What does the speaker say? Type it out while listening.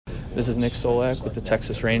This is Nick Solak with the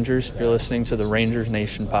Texas Rangers. You're listening to the Rangers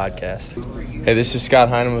Nation podcast. Hey, this is Scott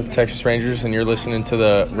Heinem with Texas Rangers, and you're listening to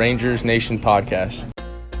the Rangers Nation podcast.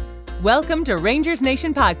 Welcome to Rangers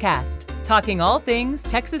Nation podcast, talking all things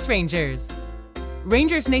Texas Rangers.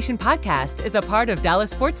 Rangers Nation podcast is a part of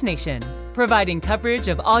Dallas Sports Nation, providing coverage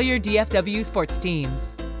of all your DFW sports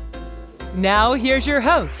teams. Now, here's your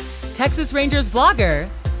host, Texas Rangers blogger,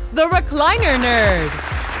 the Recliner Nerd.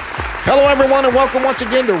 Hello, everyone, and welcome once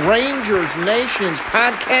again to Rangers Nation's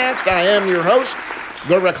podcast. I am your host,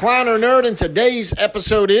 the Recliner Nerd, and today's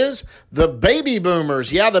episode is the Baby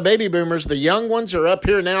Boomers. Yeah, the Baby Boomers, the young ones, are up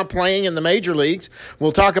here now playing in the major leagues.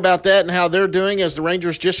 We'll talk about that and how they're doing as the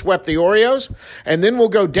Rangers just swept the Orioles. And then we'll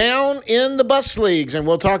go down in the bus leagues, and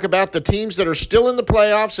we'll talk about the teams that are still in the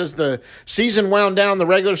playoffs as the season wound down. The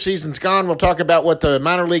regular season's gone. We'll talk about what the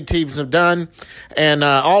minor league teams have done and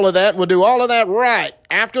all of that. We'll do all of that right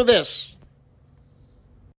after this.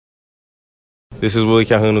 This is Willie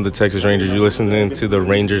Calhoun of the Texas Rangers. You're listening to the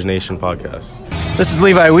Rangers Nation podcast. This is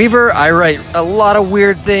Levi Weaver. I write a lot of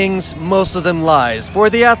weird things, most of them lies, for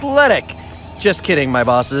The Athletic. Just kidding, my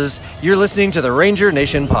bosses. You're listening to the Ranger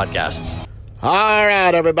Nation podcast. All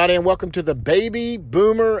right, everybody, and welcome to the Baby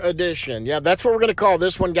Boomer Edition. Yeah, that's what we're going to call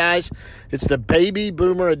this one, guys. It's the Baby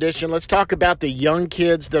Boomer Edition. Let's talk about the young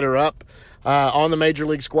kids that are up on the Major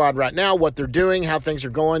League squad right now, what they're doing, how things are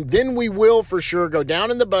going. Then we will for sure go down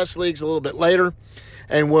in the bus leagues a little bit later,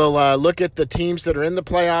 and we'll look at the teams that are in the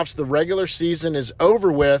playoffs. The regular season is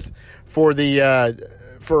over with for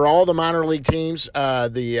all the minor league teams.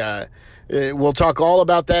 We'll talk all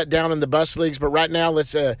about that down in the bus leagues, but right now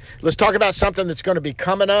let's talk about something that's going to be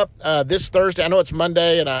coming up this Thursday. I know it's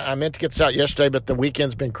Monday, and I meant to get this out yesterday, but the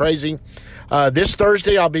weekend's been crazy. This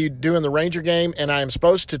Thursday, I'll be doing the Ranger game, and I am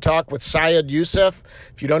supposed to talk with Syed Youssef.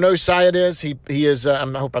 If you don't know who Syed is, he is, I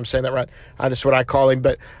hope I'm saying that right. That's what I call him,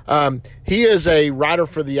 but he is a writer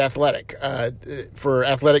for The Athletic, for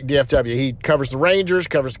Athletic DFW. He covers the Rangers,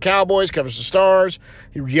 covers the Cowboys, covers the Stars.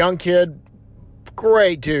 He's a young kid.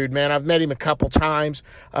 Great dude, man. I've met him a couple times.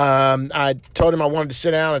 I told him I wanted to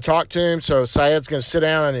sit down and talk to him, so Syed's going to sit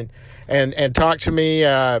down and talk to me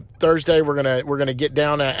Thursday. We're gonna get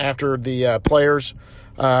down after the players,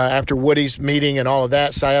 after Woody's meeting and all of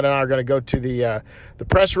that. Syed and I are going to go to the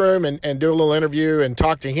press room and do a little interview and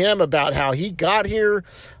talk to him about how he got here,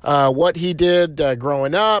 what he did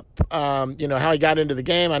growing up, how he got into the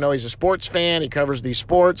game. I know he's a sports fan. He covers these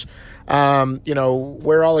sports.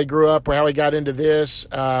 Where all he grew up, or how he got into this,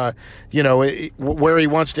 where he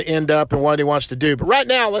wants to end up and what he wants to do. But right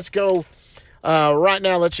now, let's go.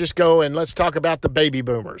 Let's just go and let's talk about the Baby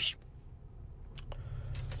Boomers.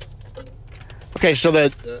 Okay, so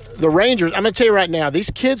the Rangers, I'm going to tell you right now, these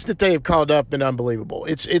kids that they have called up have been unbelievable.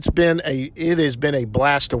 It has been a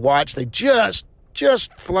blast to watch. They just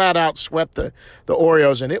flat out swept the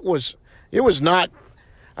Orioles, and it was not.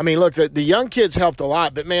 I mean, look, the young kids helped a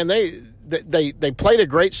lot, but man, they played a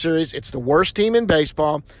great series. It's the worst team in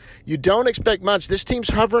baseball. You don't expect much. This team's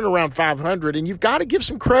hovering around 500, and you've got to give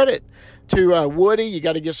some credit to Woody. You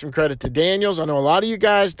got to give some credit to Daniels. I know a lot of you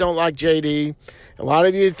guys don't like JD. A lot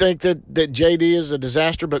of you think that JD is a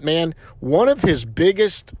disaster, but man, one of his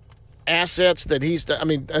biggest assets that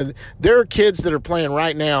there are kids that are playing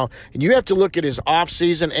right now, and you have to look at his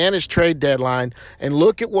offseason and his trade deadline and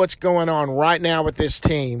look at what's going on right now with this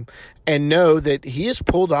team and know that he has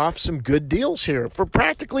pulled off some good deals here for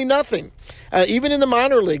practically nothing. Even in the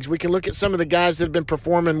minor leagues, we can look at some of the guys that have been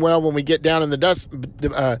performing well when we get down in the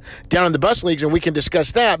bus leagues, and we can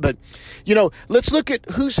discuss that. But, let's look at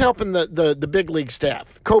who's helping the big league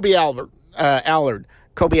staff. Kobe Allard.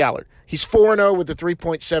 He's 4-0 with a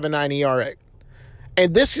 3.79 ERA.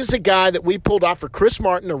 And this is a guy that we pulled off for Chris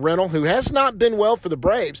Martin, a rental, who has not been well for the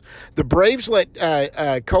Braves. The Braves let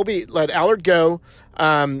Allard go.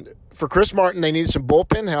 For Chris Martin, they needed some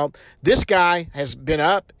bullpen help. This guy has been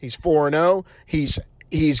up. He's 4-0.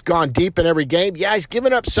 He's gone deep in every game. Yeah, he's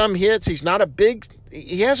given up some hits.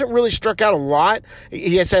 He hasn't really struck out a lot.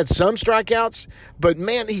 He has had some strikeouts, but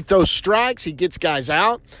man, he throws strikes. He gets guys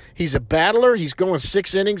out. He's a battler. He's going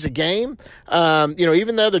 6 innings a game.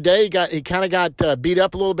 Even the other day, he kind of got beat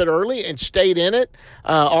up a little bit early and stayed in it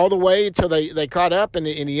all the way until they caught up, and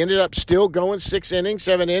he ended up still going 6 innings,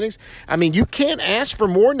 7 innings. I mean, you can't ask for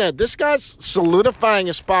more than that. This guy's solidifying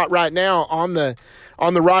a spot right now on the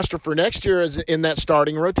roster for next year is in that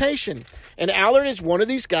starting rotation. And Allard is one of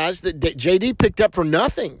these guys that JD picked up for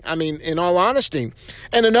nothing, I mean, in all honesty.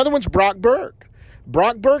 And another one's Brock Burke.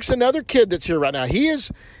 Brock Burke's another kid that's here right now.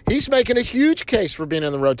 He's making a huge case for being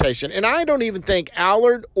in the rotation. And I don't even think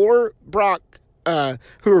Allard or Brock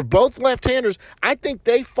who are both left-handers, I think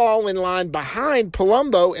they fall in line behind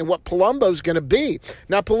Palumbo and what Palumbo's going to be.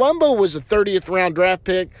 Now, Palumbo was a 30th round draft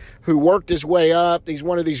pick who worked his way up. He's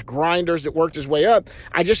one of these grinders that worked his way up.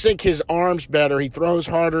 I just think his arm's better. He throws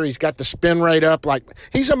harder. He's got the spin rate up. Like,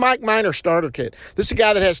 he's a Mike Minor starter kid. This is a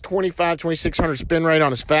guy that has 2,600 spin rate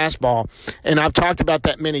on his fastball, and I've talked about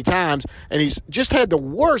that many times, and he's just had the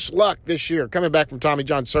worst luck this year. Coming back from Tommy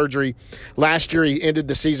John surgery last year, he ended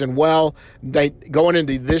the season well. Going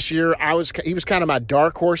into this year, he was kind of my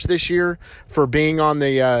dark horse this year for being on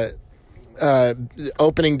the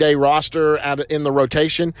opening day roster in the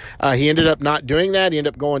rotation. He ended up not doing that. He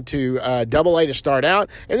ended up going to Double-A to start out,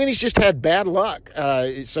 and then he's just had bad luck.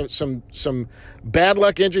 Some bad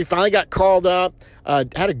luck injury. Finally got called up.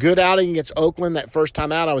 Had a good outing against Oakland that first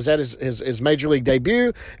time out. I was at his major league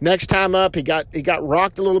debut. Next time up, he got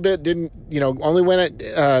rocked a little bit. Didn't only went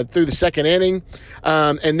it through the second inning,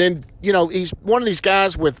 and then he's one of these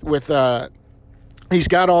guys with he's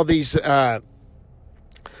got all these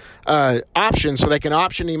options, so they can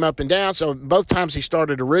option him up and down. So both times he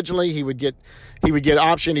started originally, he would get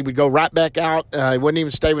optioned. He would go right back out. He wouldn't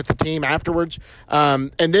even stay with the team afterwards.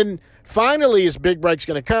 And then finally his big break's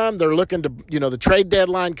going to come. They're looking to, the trade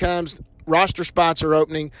deadline comes. Roster spots are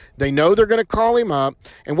opening. They know they're going to call him up,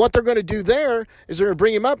 and what they're going to do there is they're going to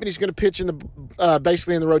bring him up, and he's going to pitch in the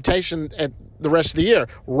basically in the rotation at the rest of the year.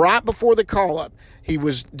 Right before the call up, he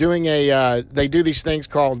was doing they do these things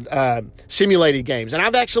called simulated games, and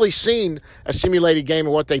I've actually seen a simulated game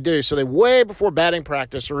of what they do. So they way before batting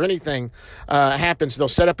practice or anything happens, they'll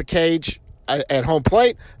set up a cage at home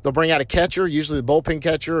plate. They'll bring out a catcher, usually the bullpen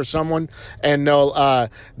catcher or someone, and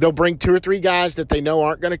they'll bring 2 or 3 guys that they know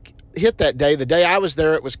aren't going to hit that day. The day I was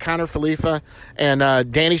there, it was Connor Falifa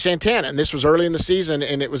and Danny Santana, and this was early in the season,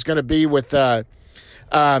 and it was going to be with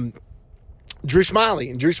Drew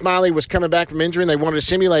Smiley. And Drew Smiley was coming back from injury, and they wanted a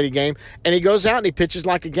simulated game, and he goes out and he pitches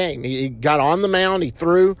like a game. He got on the mound, he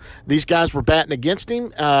threw. These guys were batting against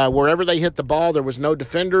him. Wherever they hit the ball, there was no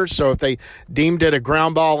defenders, so if they deemed it a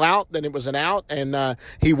ground ball out, then it was an out, and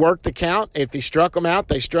he worked the count. If he struck them out,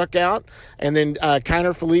 they struck out, and then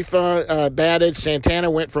Connor Falifa batted.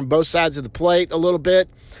 Santana went from both sides of the plate a little bit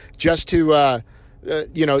just to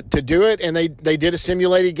to do it, and they did a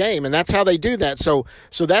simulated game, and that's how they do that. So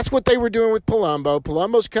that's what they were doing with Palumbo.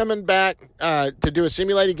 Palumbo's coming back to do a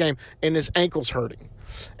simulated game, and his ankle's hurting,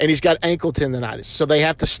 and he's got ankle tendonitis. So they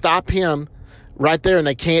have to stop him right there, and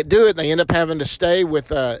they can't do it. They end up having to stay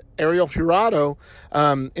with Ariel Jurado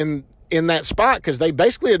in that spot because they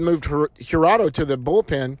basically had moved Jurado to the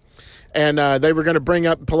bullpen. And they were going to bring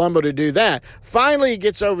up Palumbo to do that. Finally, he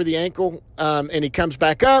gets over the ankle, and he comes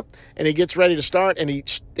back up, and he gets ready to start, and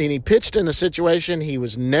he pitched in a situation he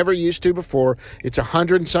was never used to before. It's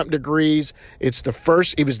 100-something degrees. It's the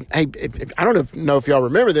first. I don't know if y'all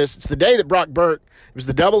remember this. It's the day that Brock Burke. It was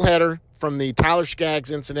the doubleheader from the Tyler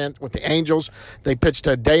Skaggs incident with the Angels. They pitched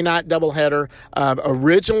a day-night doubleheader.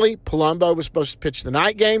 Originally, Palumbo was supposed to pitch the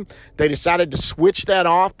night game. They decided to switch that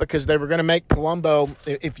off because they were going to make Palumbo,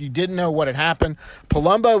 if you didn't know what had happened,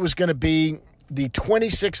 Palumbo was going to be the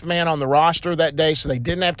 26th man on the roster that day, so they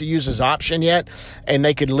didn't have to use his option yet, and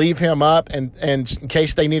they could leave him up and in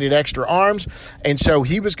case they needed extra arms. And so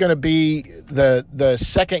he was going to be the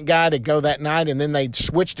second guy to go that night, and then they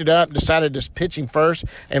switched it up, decided to pitch him first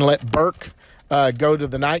and let Burke go to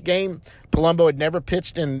the night game. Palumbo had never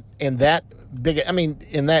pitched in that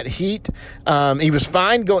in that heat. He was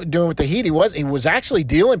fine doing with the heat. He was actually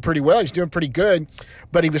dealing pretty well. He was doing pretty good,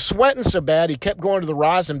 but he was sweating so bad he kept going to the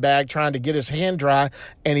rosin bag trying to get his hand dry,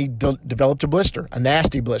 and he developed a blister, a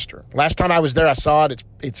nasty blister. Last time I was there, I saw it.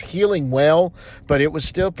 It's healing well, but it was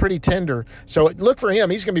still pretty tender. So look for him.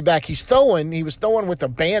 He's going to be back. He was throwing with a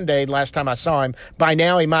Band-Aid last time I saw him. By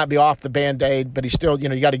now he might be off the Band-Aid, but he's still,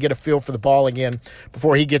 you got to get a feel for the ball again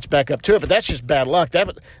before he gets back up to it. But that's just bad luck.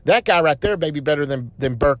 That guy right there may be better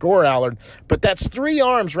than Burke or Allard, but that's 3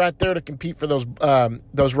 arms right there to compete for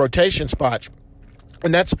those rotation spots.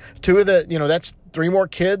 And that's 2 of the, that's 3 more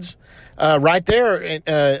kids right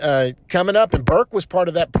there coming up. And Burke was part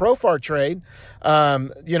of that Profar trade, and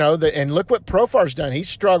look what Profar's done. He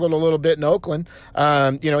struggled a little bit in Oakland.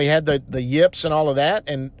 He had the yips and all of that,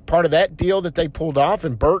 and part of that deal that they pulled off,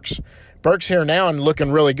 and Burke's here now and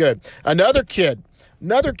looking really good. Another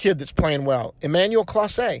kid that's playing well, Emmanuel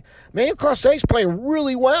Clase. Emmanuel Clase is playing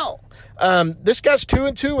really well. This guy's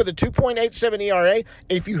 2-2 with a 2.87 ERA.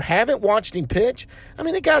 If you haven't watched him pitch,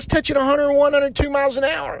 the guy's touching 101, 102 miles an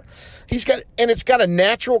hour. It's got a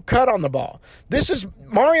natural cut on the ball. This is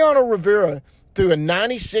Mariano Rivera threw a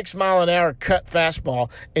 96-mile-an-hour cut fastball,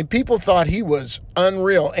 and people thought he was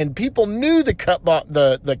unreal. And people knew the cut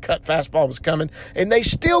fastball was coming, and they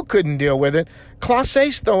still couldn't deal with it.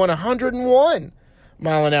 Clase's throwing a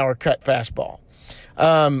 101-mile-an-hour cut fastball.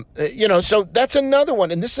 So that's another one.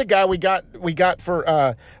 And this is a guy we got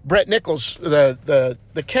for Brett Nichols, the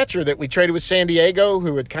catcher that we traded with San Diego,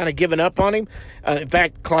 who had kind of given up on him. In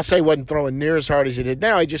fact, Clase wasn't throwing near as hard as he did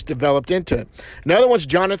now. He just developed into it. Another one's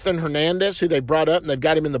Jonathan Hernandez, who they brought up, and they've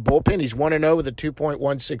got him in the bullpen. He's 1-0 with a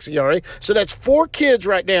 2.16 ERA. So that's 4 kids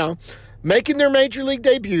right now making their major league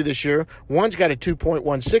debut this year. One's got a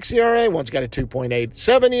 2.16 ERA. One's got a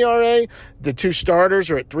 2.87 ERA. The 2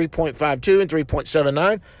 starters are at 3.52 and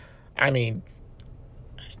 3.79. I mean,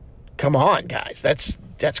 come on, guys. That's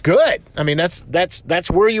good. I mean, that's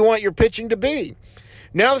where you want your pitching to be.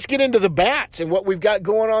 Now let's get into the bats and what we've got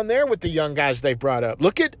going on there with the young guys they brought up.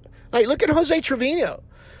 Look at Jose Trevino.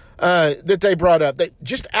 That they brought up. They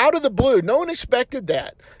just out of the blue. No one expected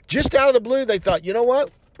that. Just out of the blue, they thought, you know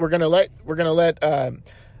what? We're gonna let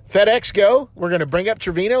FedEx go. We're gonna bring up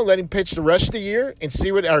Trevino, let him pitch the rest of the year and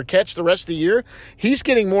catch the rest of the year. He's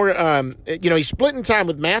getting more. He's splitting time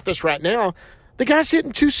with Mathis right now. The guy's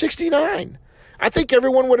hitting 269. I think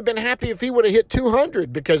everyone would have been happy if he would have hit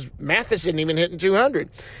 200 because Mathis isn't even hitting 200.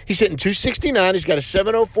 He's hitting 269. He's got a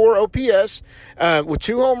 704 OPS with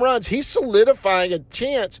 2 home runs. He's solidifying a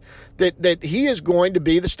chance that he is going to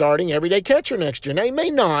be the starting everyday catcher next year. Now, he may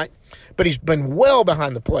not, but he's been well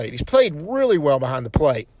behind the plate. He's played really well behind the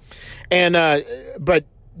plate. And but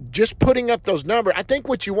just putting up those numbers, I think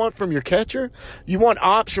what you want from your catcher, you want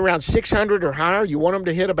ops around 600 or higher. You want them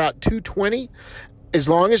to hit about 220. As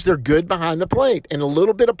long as they're good behind the plate and a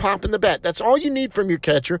little bit of pop in the bat. That's all you need from your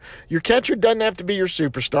catcher. Your catcher doesn't have to be your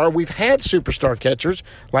superstar. We've had superstar catchers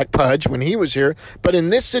like Pudge when he was here. But in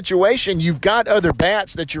this situation, you've got other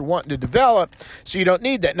bats that you're wanting to develop, so you don't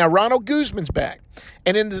need that. Now, Ronald Guzman's back.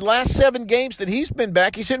 And in the last 7 games that he's been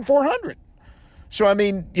back, he's hitting 400. So, I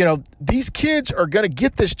mean, these kids are going to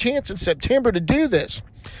get this chance in September to do this.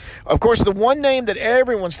 Of course, the one name that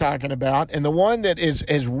everyone's talking about and the one that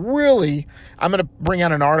is really, I'm going to bring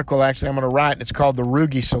out an article, actually, I'm going to write, and it's called the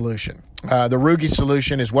Rugi Solution. The Rugi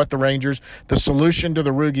Solution is what the solution to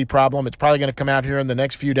the Rugi problem. It's probably going to come out here in the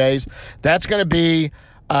next few days. That's going to be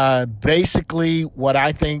basically what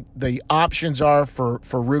I think the options are for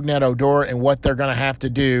Rougned Odor and what they're going to have to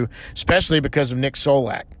do, especially because of Nick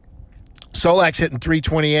Solak. Solak's hitting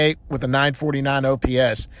 328 with a 949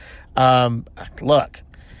 OPS. Look,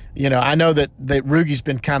 I know that Rugi's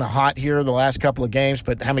been kind of hot here the last couple of games,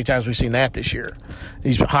 but how many times have we seen that this year?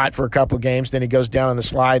 He's hot for a couple of games, then he goes down on the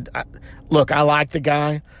slide. Look, I like the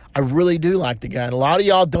guy. I really do like the guy. And a lot of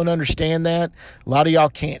y'all don't understand that. A lot of y'all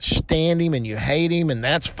can't stand him and you hate him, and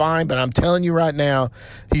that's fine. But I'm telling you right now,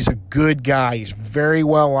 he's a good guy. He's very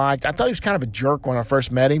well liked. I thought he was kind of a jerk when I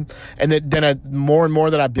first met him. And then more and more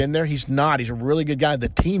that I've been there, he's not. He's a really good guy. The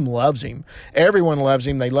team loves him. Everyone loves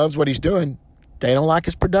him. They love what he's doing. They don't like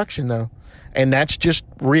his production, though. And that's just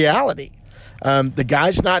reality. The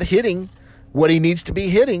guy's not hitting what he needs to be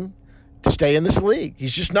hitting to stay in this league.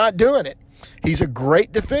 He's just not doing it. He's a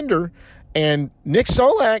great defender, and Nick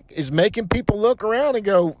Solak is making people look around and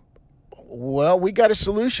go, well, we got a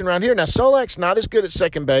solution right here. Now, Solak's not as good at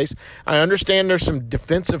second base. I understand there's some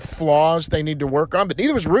defensive flaws they need to work on, but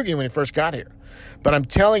neither was Rugi when he first got here. But I'm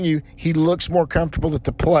telling you, he looks more comfortable at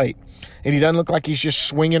the plate, and he doesn't look like he's just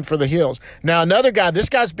swinging for the hills. Now, another guy, this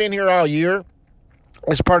guy's been here all year.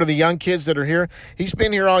 As part of the young kids that are here. He's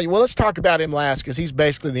been here all year. Well, let's talk about him last because he's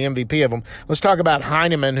basically the MVP of them. Let's talk about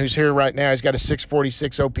Heineman, who's here right now. He's got a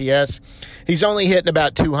 646 OPS. He's only hitting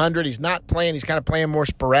about 200. He's not playing. He's kind of playing more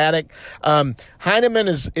sporadic. Heineman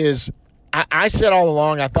is I said all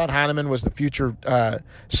along I thought Heineman was the future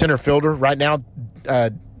center fielder. Right now,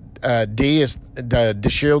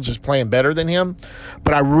 DeShields is playing better than him,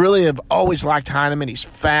 but I really have always liked Heineman. He's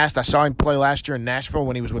fast. I saw him play last year in Nashville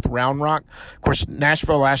when he was with Round Rock. Of course,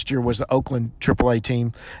 Nashville last year was the Oakland AAA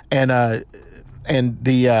team, and the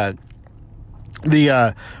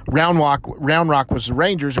Round Rock was the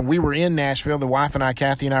Rangers, and we were in Nashville. The wife and I,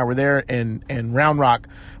 Kathy and I, were there, and Round Rock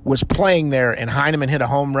was playing there, and Heineman hit a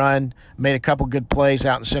home run, made a couple good plays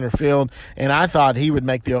out in center field, and I thought he would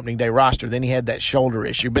make the opening day roster. Then he had that shoulder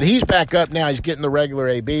issue. But he's back up now. He's getting the regular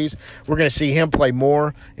ABs. We're going to see him play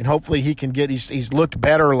more, and hopefully he can get – he's looked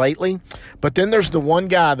better lately. But then there's the one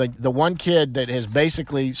guy, the one kid that has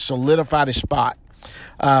basically solidified his spot.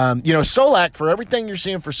 Solak, for everything you're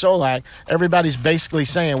seeing for Solak, everybody's basically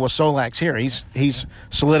saying, well, Solak's here. He's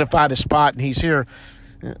solidified his spot, and he's here.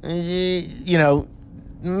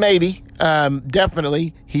 Maybe.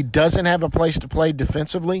 Definitely. He doesn't have a place to play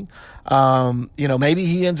defensively. Maybe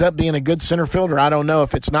he ends up being a good center fielder. I don't know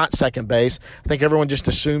if it's not second base. I think everyone just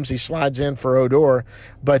assumes he slides in for Odor.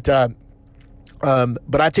 But I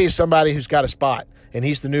tell you somebody who's got a spot, and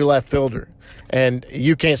he's the new left fielder. And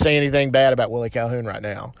you can't say anything bad about Willie Calhoun right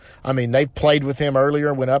now. I mean, they've played with him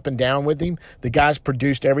earlier, went up and down with him. The guy's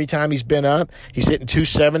produced every time he's been up. He's hitting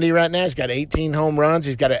 270 right now. He's got 18 home runs.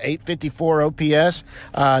 He's got an 854 OPS.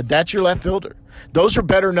 That's your left fielder. Those are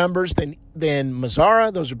better numbers than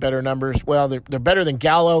Mazara. Those are better numbers. Well, they're better than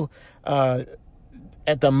Gallo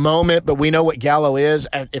at the moment, but we know what Gallo is.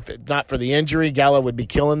 If not for the injury, Gallo would be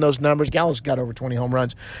killing those numbers. Gallo's got over 20 home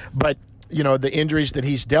runs. But the injuries that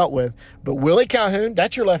he's dealt with. But Willie Calhoun,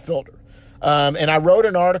 that's your left fielder. And I wrote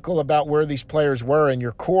an article about where these players were. In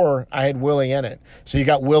your core, I had Willie in it. So you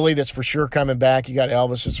got Willie that's for sure coming back. You got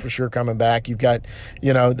Elvis that's for sure coming back. You've got,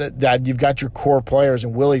 you've got your core players,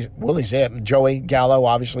 and Willie's it. Joey Gallo,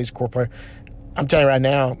 obviously, is a core player. I'm telling you right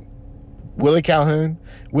now, Willie Calhoun,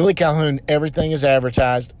 everything is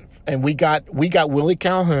advertised. And we got Willie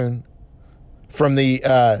Calhoun from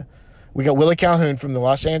the Willie Calhoun from the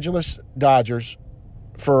Los Angeles Dodgers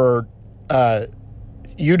for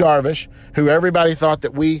Yu Darvish, who everybody thought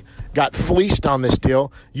that we got fleeced on this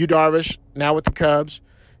deal. Yu Darvish, now with the Cubs,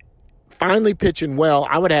 finally pitching well.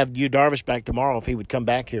 I would have Yu Darvish back tomorrow if he would come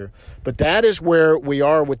back here. But that is where we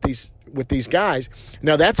are with these guys.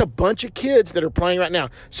 Now, that's a bunch of kids that are playing right now.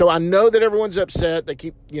 So I know that everyone's upset. They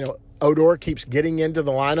keep, Odor keeps getting into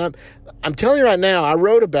the lineup. I'm telling you right now, I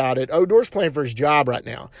wrote about it. Odor's playing for his job right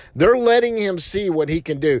now. They're letting him see what he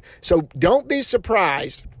can do. So don't be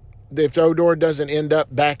surprised if Odor doesn't end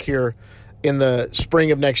up back here in the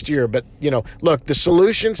spring of next year. But, look, the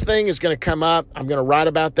solutions thing is going to come up. I'm going to write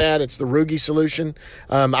about that. It's the Rugi solution.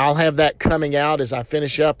 I'll have that coming out as I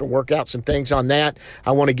finish up and work out some things on that.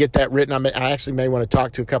 I want to get that written. I actually may want to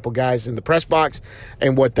talk to a couple guys in the press box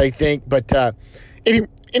and what they think. But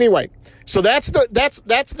anyway, so that's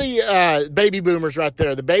the baby boomers right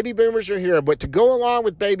there. The baby boomers are here. But to go along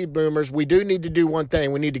with baby boomers, we do need to do one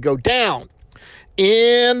thing. We need to go down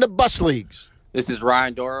in the bus leagues. This is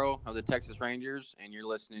Ryan Doro of the Texas Rangers, and you're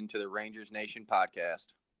listening to the Rangers Nation podcast.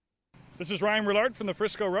 This is Ryan Rillard from the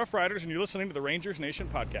Frisco Rough Riders, and you're listening to the Rangers Nation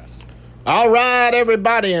podcast. All right,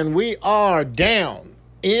 everybody, and we are down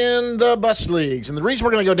in the bus leagues. And the reason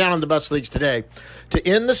we're going to go down in the bus leagues today, to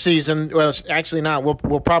end the season, well, it's actually not.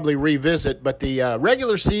 We'll probably revisit, but the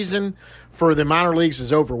regular season for the minor leagues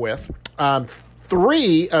is over with. Now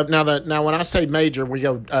when I say major, we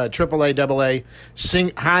go AAA,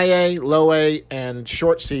 AA, high A, low A, and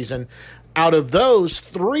short season. Out of those,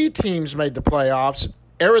 3 teams made the playoffs.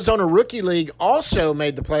 Arizona Rookie League also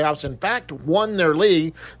made the playoffs. In fact, won their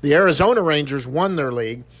league. The Arizona Rangers won their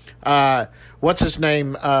league. What's his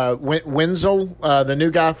name? Wenzel, the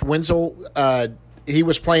new guy for Wenzel. He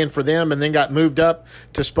was playing for them and then got moved up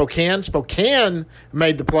to Spokane. Spokane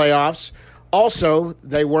made the playoffs. Also,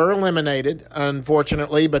 they were eliminated,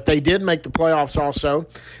 unfortunately, but they did make the playoffs also.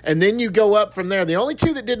 And then you go up from there. The only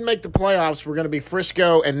 2 that didn't make the playoffs were going to be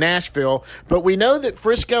Frisco and Nashville. But we know that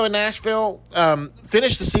Frisco and Nashville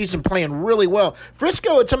finished the season playing really well.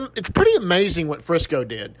 Frisco, it's pretty amazing what Frisco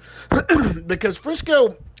did. Because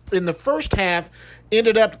Frisco, in the first half,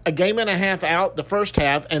 ended up a game and a half out the first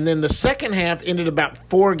half, and then the second half ended about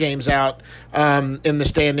 4 games out in the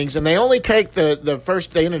standings. And they only take the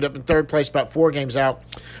first. They ended up in third place, about 4 games out,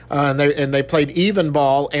 and they played even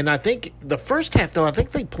ball. And I think the first half, though, I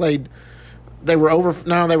think they played. They were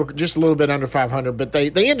they were just a little bit under 500, but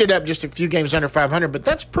they ended up just a few games under 500. But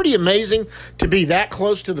that's pretty amazing to be that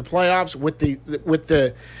close to the playoffs with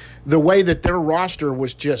the way that their roster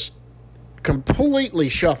was just completely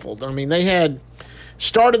shuffled. I mean, they had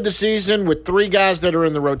started the season with 3 guys that are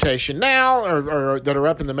in the rotation now, or that are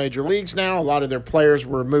up in the major leagues now. A lot of their players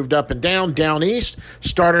were moved up and down east,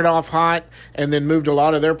 started off hot, and then moved a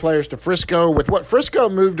lot of their players to Frisco. With what Frisco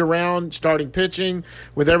moved around, starting pitching,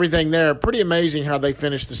 with everything there, pretty amazing how they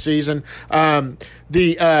finished the season.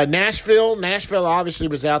 Nashville obviously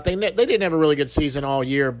was out. They didn't have a really good season all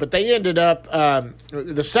year, but they ended up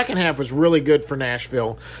the second half was really good for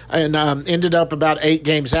Nashville, and ended up about 8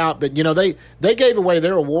 games out. But they gave away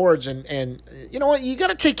their awards, and you know what? You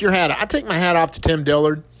got to take your hat off. I take my hat off to Tim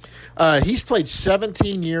Dillard. He's played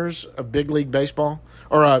 17 years of big league baseball,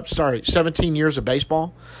 17 years of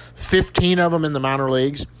baseball, 15 of them in the minor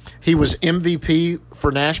leagues. He was MVP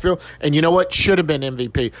for Nashville, and you know what? Should have been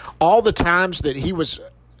MVP. All the times that he was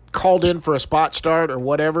called in for a spot start or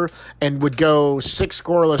whatever and would go 6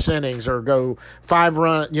 scoreless innings or go 5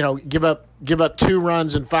 run, give up 2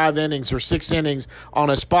 runs in 5 innings or 6 innings on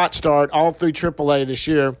a spot start all through AAA this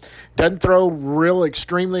year. Doesn't throw real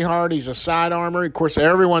extremely hard. He's a side armor. Of course,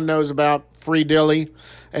 everyone knows about Free Dilly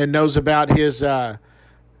and knows about his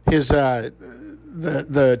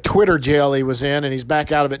the Twitter jail he was in, and he's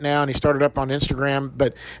back out of it now, and he started up on Instagram.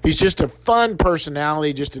 But he's just a fun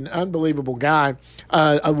personality, just an unbelievable guy.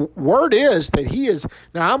 Word is that he is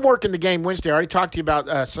 – now, I'm working the game Wednesday. I already talked to you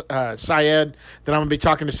about Syed, that I'm going to be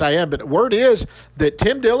talking to Syed. But word is that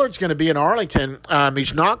Tim Dillard's going to be in Arlington.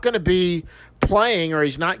 He's not going to be playing, or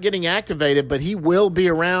he's not getting activated, but he will be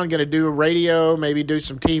around, going to do a radio, maybe do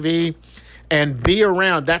some TV, and be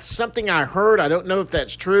around. That's something I heard. I don't know if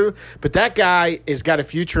that's true, but that guy has got a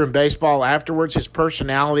future in baseball afterwards. His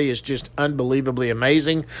personality is just unbelievably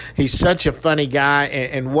amazing. He's such a funny guy,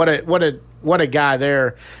 and what a guy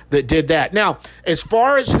there that did that. Now, as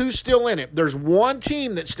far as who's still in it, there's one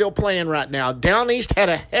team that's still playing right now. Down East had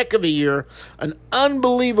a heck of a year, an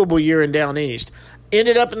unbelievable year in Down East.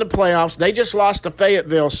 Ended up in the playoffs. They just lost to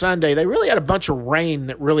Fayetteville Sunday. They really had a bunch of rain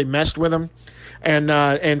that really messed with them.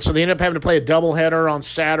 And so they ended up having to play a doubleheader on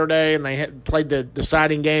Saturday, and they played the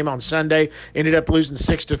deciding game on Sunday. Ended up losing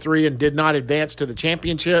 6-3 and did not advance to the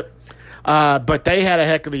championship. But they had a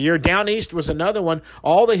heck of a year. Down East was another one.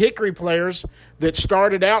 All the Hickory players that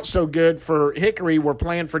started out so good for Hickory were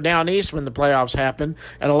playing for Down East when the playoffs happened.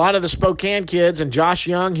 And a lot of the Spokane kids, and Josh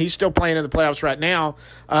Young, he's still playing in the playoffs right now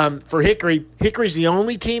for Hickory. Hickory's the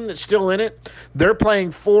only team that's still in it. They're playing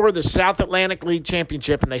for the South Atlantic League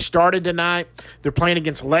Championship, and they started tonight. They're playing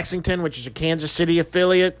against Lexington, which is a Kansas City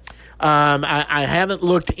affiliate. I haven't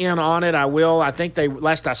looked in on it. I will. I think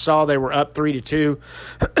last I saw they were up 3-2,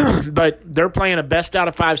 but they're playing a best out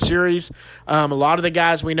of 5 series. A lot of the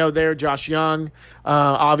guys we know there, Josh Young,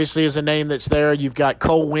 obviously is a name that's there. You've got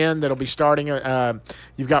Cole Wynn that'll be starting.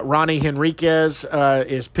 You've got Ronnie Henriquez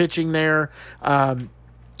is pitching there.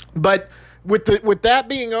 But with that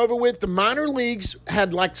being over with, the minor leagues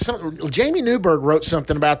had like Jamie Newberg wrote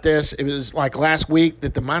something about this. It was like last week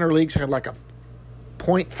that the minor leagues had like a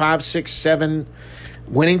 .567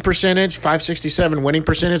 winning percentage. 567 winning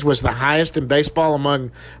percentage was the highest in baseball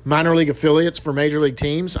among minor league affiliates for major league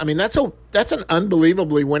teams. I mean, that's an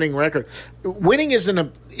unbelievably winning record. Winning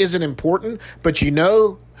isn't important, but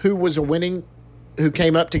who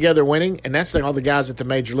came up together winning, and that's all the guys at the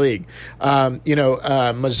major league.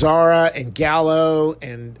 Mazzara and Gallo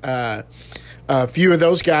and a few of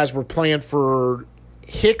those guys were playing for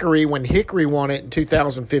Hickory when Hickory won it in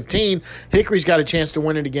 2015. Hickory's got a chance to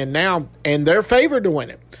win it again now, and they're favored to win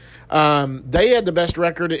it. They had the best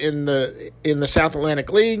record in the South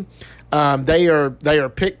Atlantic League. They are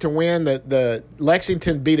picked to win. The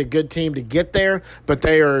Lexington beat a good team to get there, but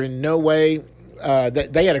they are in no way.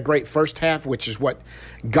 They had a great first half, which is what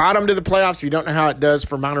got them to the playoffs. You don't know how it does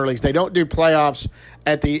for minor leagues. They don't do playoffs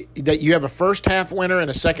that you have a first half winner and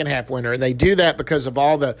a second half winner, and they do that because of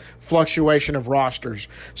all the fluctuation of rosters.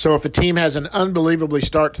 So if a team has an unbelievably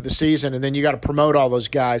start to the season, and then you got to promote all those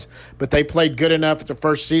guys, but they played good enough at the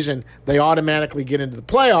first season, they automatically get into the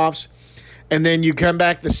playoffs. And then you come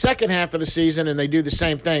back the second half of the season, and they do the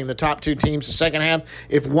same thing. The top 2 teams the second half.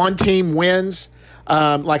 If one team wins,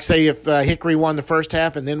 like say if Hickory won the first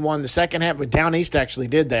half and then won the second half, but Down East actually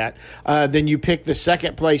did that, then you pick the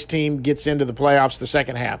second place team gets into the playoffs the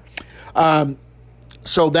second half.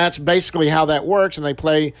 So that's basically how that works, and they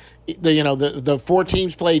play. The 4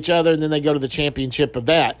 teams play each other, and then they go to the championship of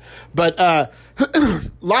that. But a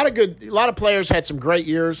lot of players had some great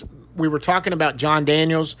years. We were talking about John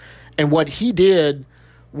Daniels and what he did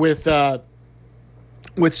with some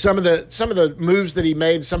of the moves that he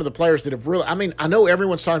made, some of the players that have really – I mean, I know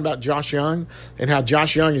everyone's talking about Josh Young and how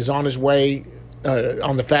Josh Young is on his way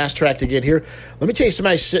on the fast track to get here. Let me tell you,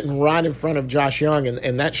 somebody's sitting right in front of Josh Young,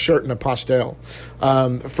 and that's shirt and a pastel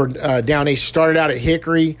for Down East. Started out at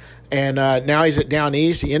Hickory, and now he's at Down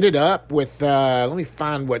East. He ended up with let me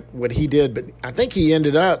find what he did, but I think he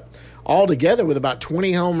ended up altogether with about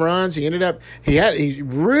 20 home runs. He he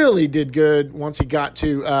really did good once he got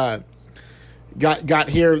to got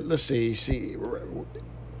here. Let's see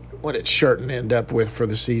what did Shurton end up with for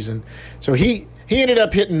the season. So he ended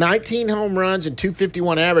up hitting 19 home runs and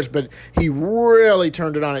 251 average, but he really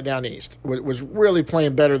turned it on at Down East. Was really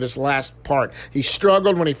playing better this last part. He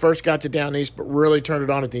struggled when he first got to Down East, but really turned it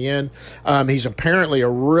on at the end. He's apparently a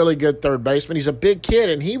really good third baseman. He's a big kid,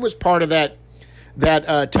 and he was part of that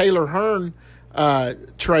Taylor Hearn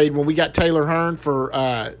trade when we got Taylor Hearn for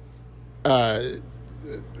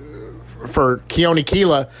Keone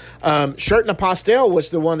Keela. Sherten Apostel was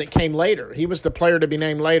the one that came later. He was the player to be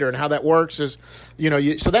named later, and how that works is,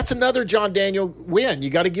 so that's another John Daniel win. You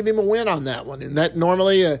got to give him a win on that one, and that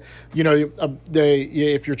normally,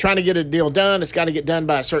 if you're trying to get a deal done, it's got to get done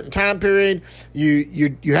by a certain time period.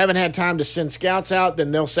 You haven't had time to send scouts out,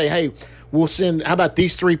 then they'll say, hey, we'll send, how about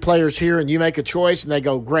these 3 players here, and you make a choice, and they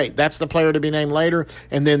go, great, that's the player to be named later,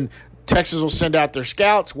 and then Texas will send out their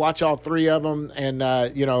scouts, watch all 3 of them, and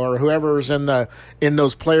or whoever's in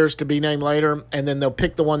those players to be named later, and then they'll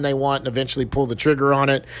pick the one they want and eventually pull the trigger on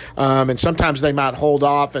it. And sometimes they might hold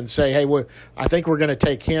off and say, hey, I think we're going to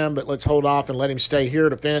take him, but let's hold off and let him stay here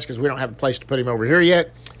to finish because we don't have a place to put him over here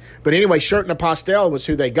yet. But anyway, Sherten Apostel was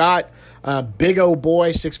who they got. Big old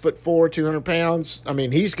boy, 6'4", 200 pounds. I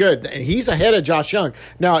mean, he's good. And he's ahead of Josh Young.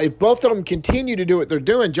 Now, if both of them continue to do what they're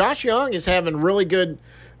doing, Josh Young is having really good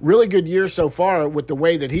year so far with the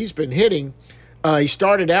way that he's been hitting. He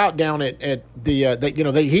started out down at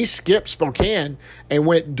he skipped Spokane and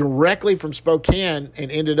went directly from Spokane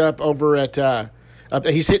and ended up over at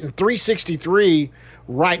he's hitting 363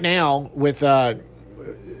 right now with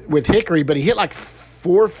Hickory, but he hit like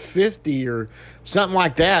 450 or something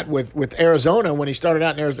like that with Arizona when he started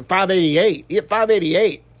out in Arizona. 588. He hit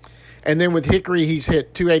 588. And then with Hickory, he's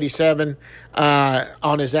hit 287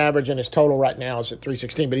 on his average, and his total right now is at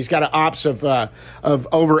 316. But he's got an ops of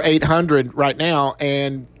over 800 right now.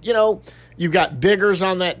 And, you've got Biggers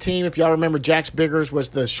on that team. If y'all remember, Jax Biggers was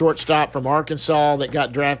the shortstop from Arkansas that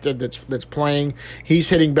got drafted that's playing. He's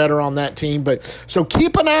hitting better on that team. But so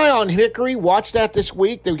keep an eye on Hickory. Watch that this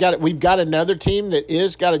week. We've got another team that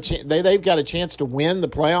they've got a chance to win the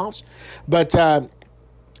playoffs. But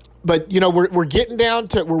we're getting down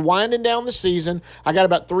to, we're winding down the season. I got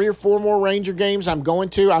about 3 or 4 more Ranger games I'm going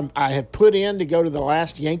to. I have put in to go to the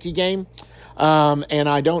last Yankee game. And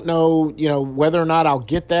I don't know, whether or not I'll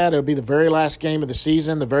get that. It'll be the very last game of the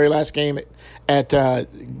season, the very last game at the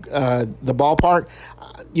ballpark.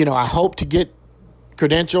 I hope to get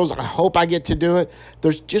credentials. I hope I get to do it.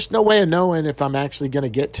 There's just no way of knowing if I'm actually going to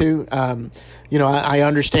get to. I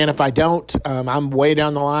understand if I don't. I'm way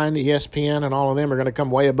down the line. ESPN and all of them are going to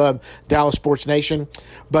come way above Dallas Sports Nation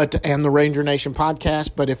and the Ranger Nation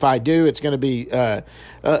podcast. But if I do, it's going to be a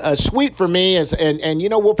sweet for me.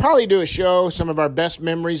 We'll probably do a show, some of our best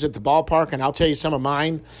memories at the ballpark, and I'll tell you some of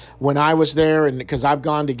mine when I was there. And because I've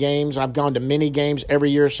gone to games, I've gone to many games every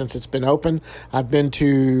year since it's been open.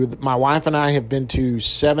 My wife and I have been to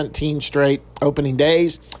 17 straight opening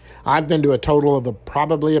days. I've been to a total of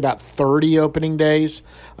probably about 30 opening days.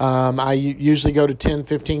 I usually go to 10,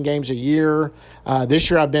 15 games a year. This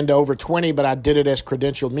year I've been to over 20, but I did it as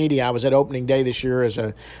credentialed media. I was at opening day this year as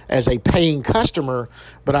a paying customer,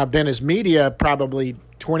 but I've been as media probably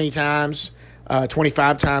 20 times,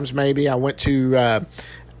 25 times maybe. I went to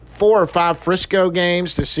 4 or 5 Frisco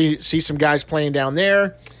games to see some guys playing down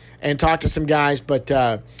there and talk to some guys, but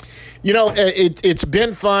it's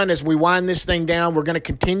been fun as we wind this thing down. We're going to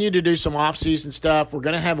continue to do some off-season stuff. We're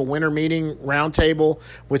going to have a winter meeting roundtable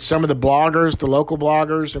with some of the bloggers, the local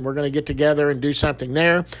bloggers, and we're going to get together and do something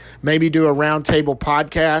there. Maybe do a roundtable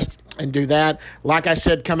podcast and do that. Like I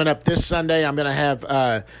said, coming up this Sunday, I'm going to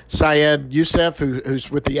have Syed Youssef, who's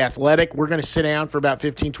with The Athletic. We're going to sit down for about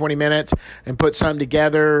 15, 20 minutes and put something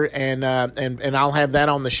together, and I'll have that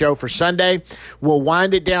on the show for Sunday. We'll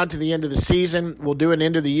wind it down to the end of the season. We'll do an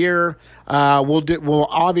end of the year. We'll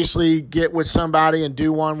obviously get with somebody and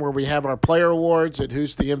do one where we have our player awards and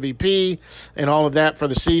who's the MVP and all of that for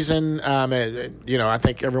the season. I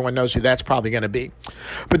think everyone knows who that's probably going to be.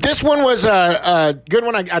 But this one was a good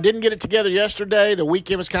one. I didn't get it together yesterday. The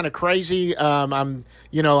weekend was kind of crazy. I'm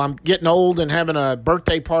getting old and having a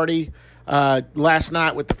birthday party last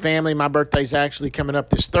night with the family. My birthday's actually coming up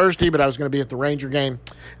this Thursday, but I was going to be at the Ranger game.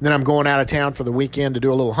 And then I'm going out of town for the weekend to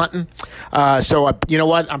do a little hunting. You know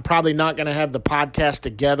what? I'm probably not going to have the podcast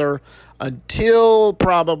together until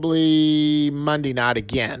probably Monday night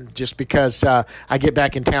again, just because I get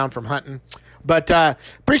back in town from hunting. But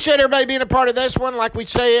appreciate everybody being a part of this one. Like we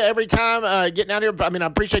say every time, getting out here. I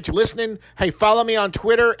appreciate you listening. Hey, follow me on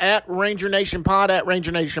Twitter at Ranger Nation Pod, or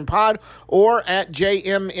at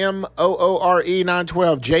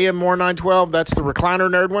JMMOORE912. JM Moore 912, that's the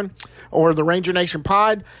Recliner Nerd one, or the Ranger Nation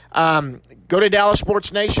Pod. Go to Dallas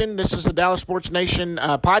Sports Nation. This is the Dallas Sports Nation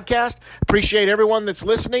podcast. Appreciate everyone that's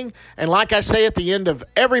listening. And like I say at the end of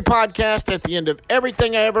every podcast, at the end of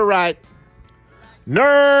everything I ever write,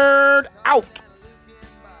 nerd out.